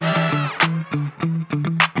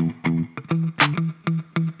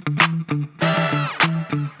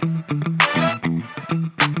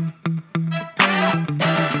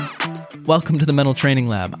Welcome to the Mental Training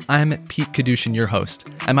Lab. I'm Pete Kadushin, your host,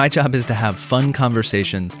 and my job is to have fun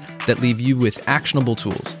conversations that leave you with actionable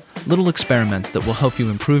tools, little experiments that will help you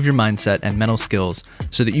improve your mindset and mental skills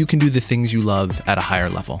so that you can do the things you love at a higher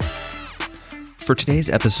level. For today's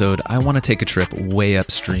episode, I want to take a trip way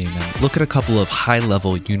upstream and look at a couple of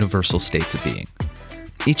high-level universal states of being.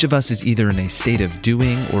 Each of us is either in a state of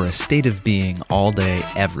doing or a state of being all day,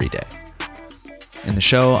 every day. In the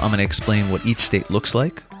show, I'm going to explain what each state looks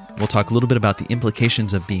like. We'll talk a little bit about the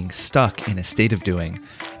implications of being stuck in a state of doing.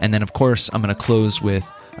 And then, of course, I'm going to close with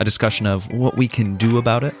a discussion of what we can do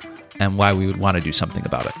about it and why we would want to do something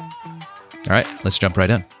about it. All right, let's jump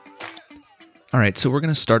right in. All right, so we're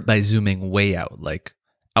going to start by zooming way out, like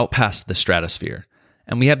out past the stratosphere.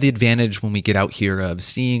 And we have the advantage when we get out here of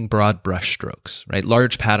seeing broad brush strokes, right?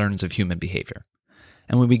 Large patterns of human behavior.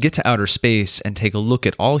 And when we get to outer space and take a look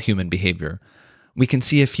at all human behavior, we can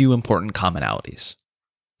see a few important commonalities.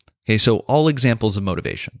 Okay, so all examples of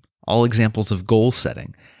motivation, all examples of goal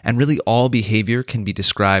setting, and really all behavior can be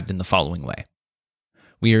described in the following way.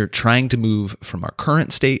 We are trying to move from our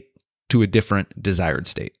current state to a different desired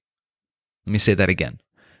state. Let me say that again.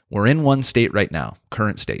 We're in one state right now,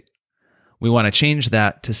 current state. We want to change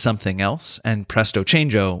that to something else, and presto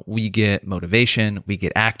changeo, we get motivation, we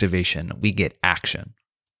get activation, we get action.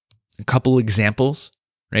 A couple examples,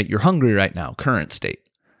 right? You're hungry right now, current state.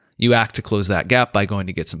 You act to close that gap by going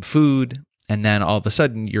to get some food, and then all of a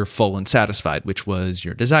sudden you're full and satisfied, which was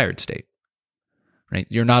your desired state, right?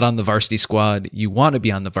 You're not on the varsity squad. You want to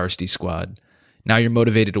be on the varsity squad. Now you're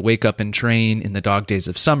motivated to wake up and train in the dog days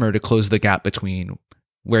of summer to close the gap between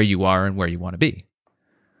where you are and where you want to be.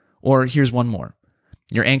 Or here's one more.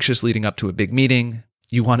 You're anxious leading up to a big meeting.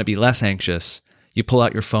 You want to be less anxious. You pull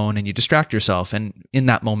out your phone and you distract yourself. And in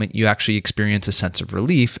that moment, you actually experience a sense of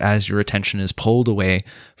relief as your attention is pulled away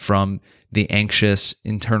from the anxious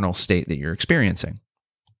internal state that you're experiencing.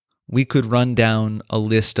 We could run down a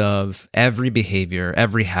list of every behavior,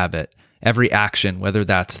 every habit, every action, whether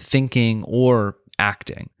that's thinking or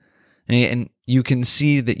acting. And you can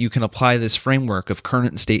see that you can apply this framework of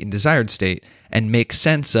current state and desired state and make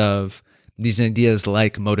sense of these ideas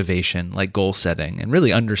like motivation, like goal setting, and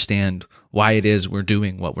really understand why it is we're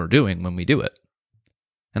doing what we're doing when we do it.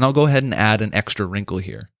 And I'll go ahead and add an extra wrinkle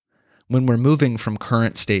here. When we're moving from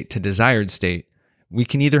current state to desired state, we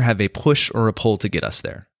can either have a push or a pull to get us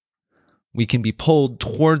there. We can be pulled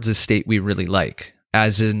towards a state we really like,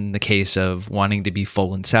 as in the case of wanting to be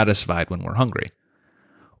full and satisfied when we're hungry.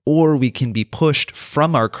 Or we can be pushed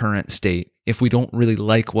from our current state if we don't really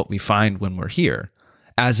like what we find when we're here,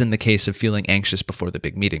 as in the case of feeling anxious before the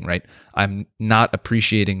big meeting, right? I'm not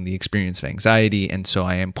appreciating the experience of anxiety, and so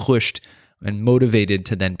I am pushed and motivated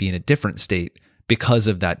to then be in a different state because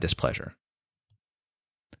of that displeasure.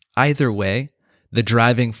 Either way, the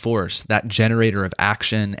driving force, that generator of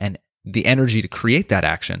action and the energy to create that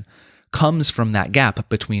action comes from that gap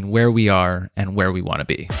between where we are and where we want to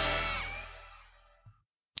be.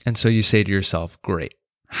 And so you say to yourself, great,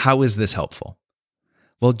 how is this helpful?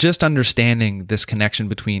 Well, just understanding this connection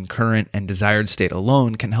between current and desired state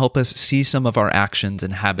alone can help us see some of our actions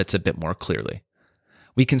and habits a bit more clearly.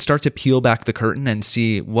 We can start to peel back the curtain and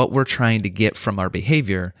see what we're trying to get from our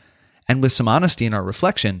behavior. And with some honesty in our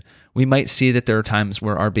reflection, we might see that there are times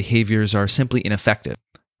where our behaviors are simply ineffective,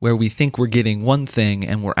 where we think we're getting one thing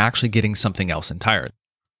and we're actually getting something else entirely.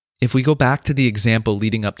 If we go back to the example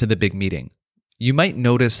leading up to the big meeting, you might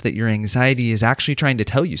notice that your anxiety is actually trying to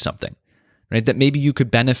tell you something. Right? That maybe you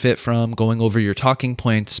could benefit from going over your talking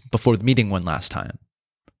points before the meeting one last time.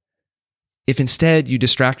 If instead you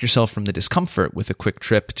distract yourself from the discomfort with a quick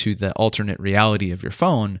trip to the alternate reality of your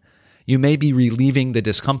phone, you may be relieving the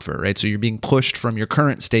discomfort, right? So you're being pushed from your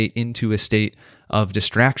current state into a state of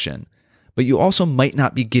distraction, but you also might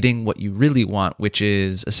not be getting what you really want, which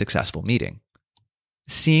is a successful meeting.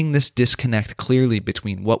 Seeing this disconnect clearly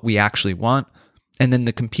between what we actually want and then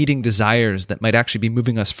the competing desires that might actually be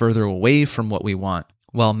moving us further away from what we want,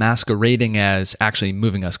 while masquerading as actually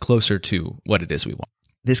moving us closer to what it is we want.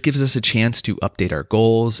 This gives us a chance to update our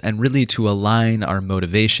goals and really to align our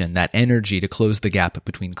motivation, that energy to close the gap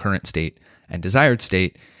between current state and desired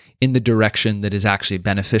state in the direction that is actually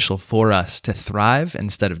beneficial for us to thrive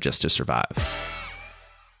instead of just to survive.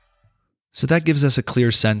 So that gives us a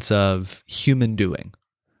clear sense of human doing.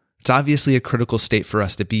 It's obviously a critical state for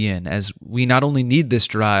us to be in, as we not only need this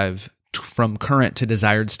drive from current to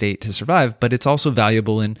desired state to survive, but it's also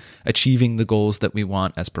valuable in achieving the goals that we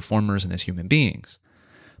want as performers and as human beings.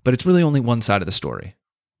 But it's really only one side of the story.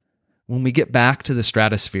 When we get back to the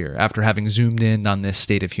stratosphere after having zoomed in on this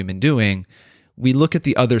state of human doing, we look at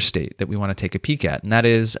the other state that we want to take a peek at, and that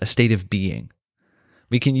is a state of being.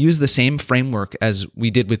 We can use the same framework as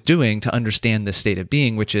we did with doing to understand the state of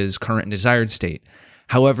being, which is current and desired state.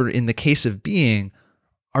 However, in the case of being,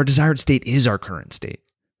 our desired state is our current state.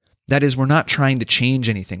 That is, we're not trying to change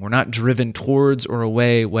anything. We're not driven towards or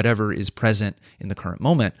away whatever is present in the current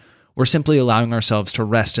moment. We're simply allowing ourselves to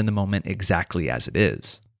rest in the moment exactly as it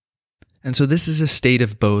is. And so this is a state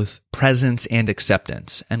of both presence and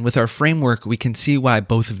acceptance. And with our framework, we can see why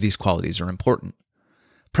both of these qualities are important.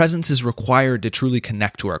 Presence is required to truly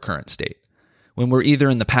connect to our current state. When we're either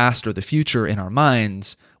in the past or the future in our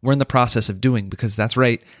minds, we're in the process of doing, because that's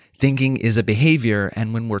right, thinking is a behavior,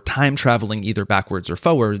 and when we're time traveling either backwards or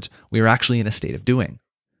forwards, we are actually in a state of doing.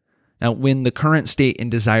 Now, when the current state and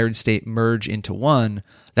desired state merge into one,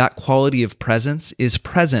 that quality of presence is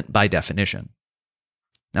present by definition.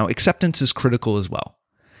 Now, acceptance is critical as well.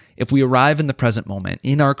 If we arrive in the present moment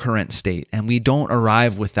in our current state and we don't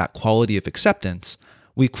arrive with that quality of acceptance,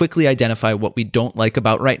 we quickly identify what we don't like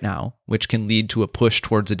about right now, which can lead to a push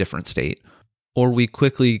towards a different state, or we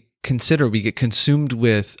quickly we get consumed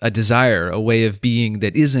with a desire, a way of being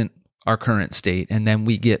that isn't our current state, and then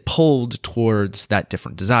we get pulled towards that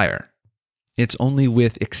different desire. It's only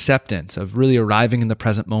with acceptance of really arriving in the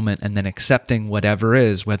present moment and then accepting whatever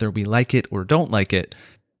is, whether we like it or don't like it,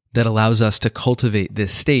 that allows us to cultivate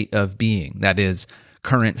this state of being, that is,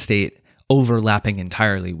 current state overlapping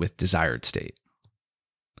entirely with desired state.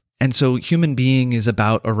 And so human being is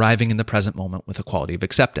about arriving in the present moment with a quality of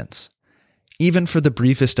acceptance. Even for the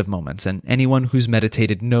briefest of moments, and anyone who's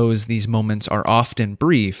meditated knows these moments are often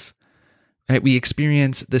brief, right? We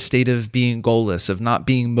experience the state of being goalless, of not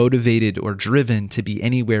being motivated or driven to be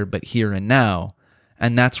anywhere but here and now,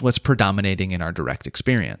 and that's what's predominating in our direct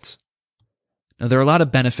experience. Now, there are a lot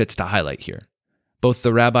of benefits to highlight here. Both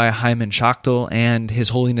the Rabbi Hyman Schachtel and His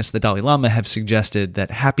Holiness the Dalai Lama have suggested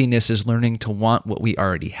that happiness is learning to want what we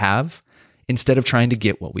already have instead of trying to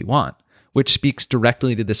get what we want, which speaks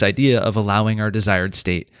directly to this idea of allowing our desired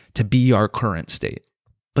state to be our current state.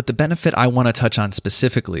 But the benefit I want to touch on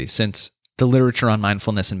specifically, since the literature on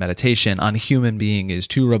mindfulness and meditation on human being is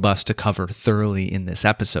too robust to cover thoroughly in this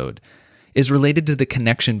episode, is related to the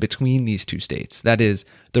connection between these two states, that is,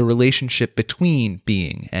 the relationship between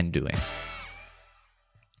being and doing.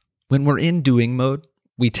 When we're in doing mode,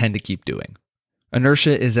 we tend to keep doing.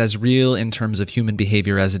 Inertia is as real in terms of human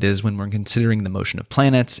behavior as it is when we're considering the motion of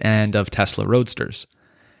planets and of Tesla roadsters.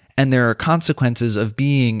 And there are consequences of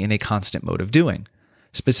being in a constant mode of doing.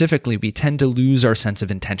 Specifically, we tend to lose our sense of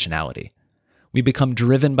intentionality. We become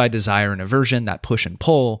driven by desire and aversion, that push and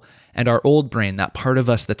pull, and our old brain, that part of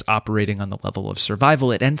us that's operating on the level of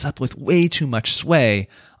survival, it ends up with way too much sway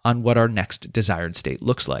on what our next desired state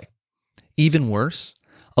looks like. Even worse,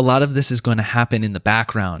 a lot of this is going to happen in the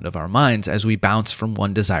background of our minds as we bounce from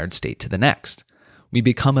one desired state to the next. We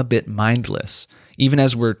become a bit mindless, even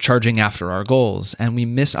as we're charging after our goals, and we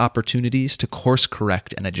miss opportunities to course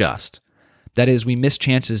correct and adjust. That is, we miss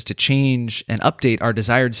chances to change and update our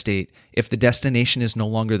desired state if the destination is no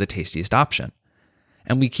longer the tastiest option.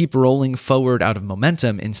 And we keep rolling forward out of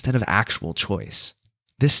momentum instead of actual choice.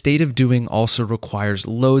 This state of doing also requires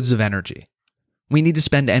loads of energy. We need to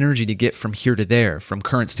spend energy to get from here to there, from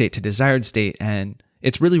current state to desired state, and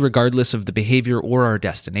it's really regardless of the behavior or our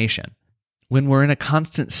destination. When we're in a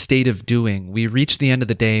constant state of doing, we reach the end of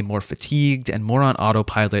the day more fatigued and more on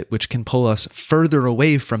autopilot, which can pull us further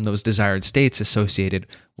away from those desired states associated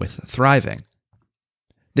with thriving.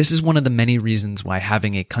 This is one of the many reasons why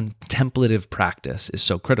having a contemplative practice is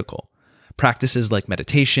so critical. Practices like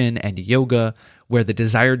meditation and yoga, where the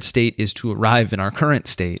desired state is to arrive in our current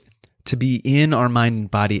state, to be in our mind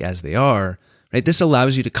and body as they are, right? This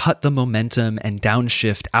allows you to cut the momentum and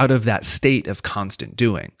downshift out of that state of constant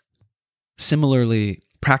doing. Similarly,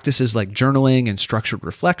 practices like journaling and structured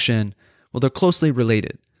reflection, well, they're closely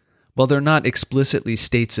related. While they're not explicitly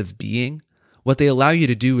states of being, what they allow you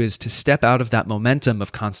to do is to step out of that momentum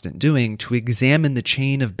of constant doing to examine the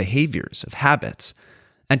chain of behaviors, of habits,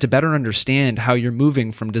 and to better understand how you're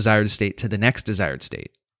moving from desired state to the next desired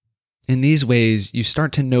state. In these ways, you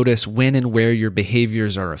start to notice when and where your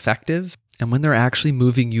behaviors are effective and when they're actually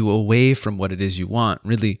moving you away from what it is you want,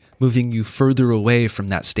 really moving you further away from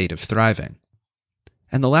that state of thriving.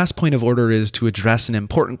 And the last point of order is to address an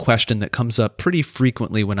important question that comes up pretty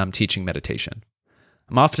frequently when I'm teaching meditation.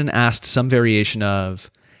 I'm often asked some variation of,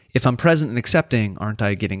 if I'm present and accepting, aren't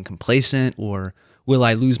I getting complacent? Or will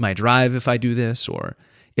I lose my drive if I do this? Or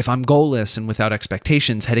if I'm goalless and without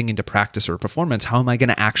expectations heading into practice or performance, how am I going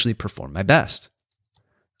to actually perform my best?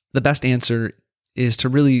 The best answer is to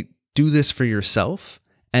really do this for yourself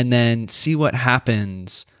and then see what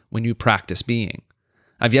happens when you practice being.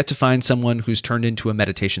 I've yet to find someone who's turned into a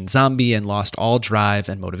meditation zombie and lost all drive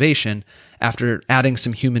and motivation after adding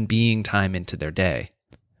some human being time into their day.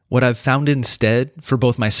 What I've found instead, for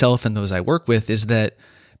both myself and those I work with, is that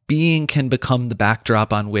being can become the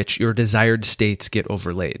backdrop on which your desired states get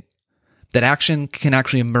overlaid. That action can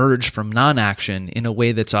actually emerge from non-action in a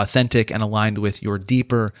way that's authentic and aligned with your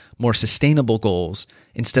deeper, more sustainable goals,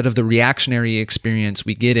 instead of the reactionary experience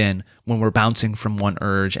we get in when we're bouncing from one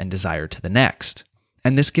urge and desire to the next.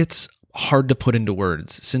 And this gets hard to put into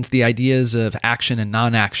words, since the ideas of action and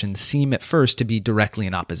non-action seem at first to be directly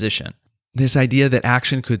in opposition. This idea that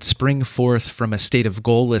action could spring forth from a state of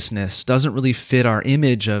goallessness doesn't really fit our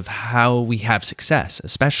image of how we have success,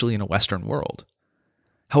 especially in a Western world.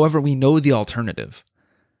 However, we know the alternative.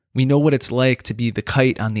 We know what it's like to be the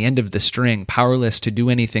kite on the end of the string, powerless to do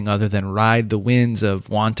anything other than ride the winds of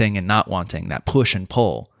wanting and not wanting, that push and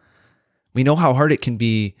pull. We know how hard it can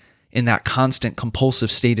be in that constant compulsive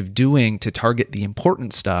state of doing to target the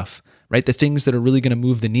important stuff, right? The things that are really going to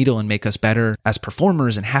move the needle and make us better as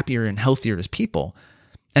performers and happier and healthier as people,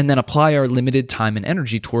 and then apply our limited time and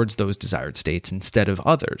energy towards those desired states instead of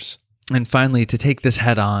others. And finally, to take this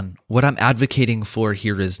head on, what I'm advocating for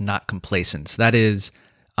here is not complacence. That is,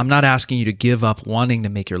 I'm not asking you to give up wanting to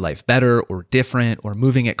make your life better or different or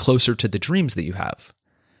moving it closer to the dreams that you have.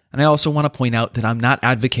 And I also want to point out that I'm not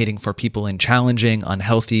advocating for people in challenging,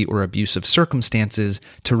 unhealthy, or abusive circumstances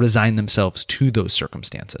to resign themselves to those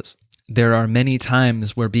circumstances. There are many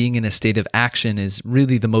times where being in a state of action is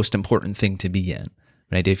really the most important thing to be in.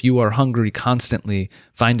 Right? If you are hungry constantly,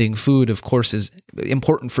 finding food, of course, is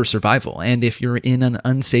important for survival. And if you're in an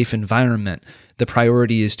unsafe environment, the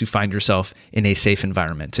priority is to find yourself in a safe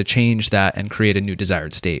environment, to change that and create a new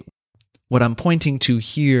desired state. What I'm pointing to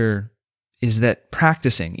here is that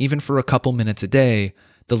practicing, even for a couple minutes a day,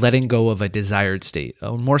 the letting go of a desired state,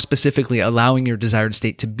 or more specifically, allowing your desired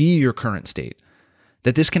state to be your current state,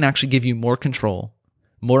 that this can actually give you more control,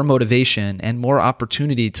 more motivation, and more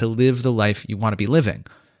opportunity to live the life you want to be living,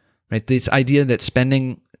 right? This idea that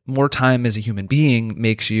spending more time as a human being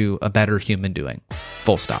makes you a better human doing.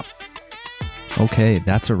 Full stop. Okay,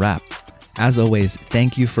 that's a wrap. As always,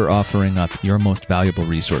 thank you for offering up your most valuable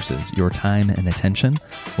resources, your time and attention,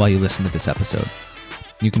 while you listen to this episode.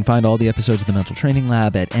 You can find all the episodes of the Mental Training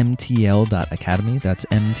Lab at mtl.academy. That's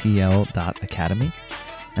mtl.academy.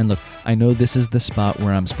 And look, I know this is the spot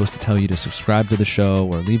where I'm supposed to tell you to subscribe to the show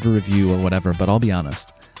or leave a review or whatever, but I'll be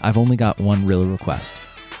honest, I've only got one real request.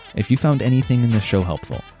 If you found anything in this show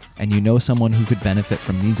helpful, and you know someone who could benefit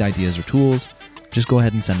from these ideas or tools, just go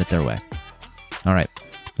ahead and send it their way. All right,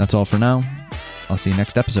 that's all for now. I'll see you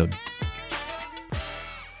next episode.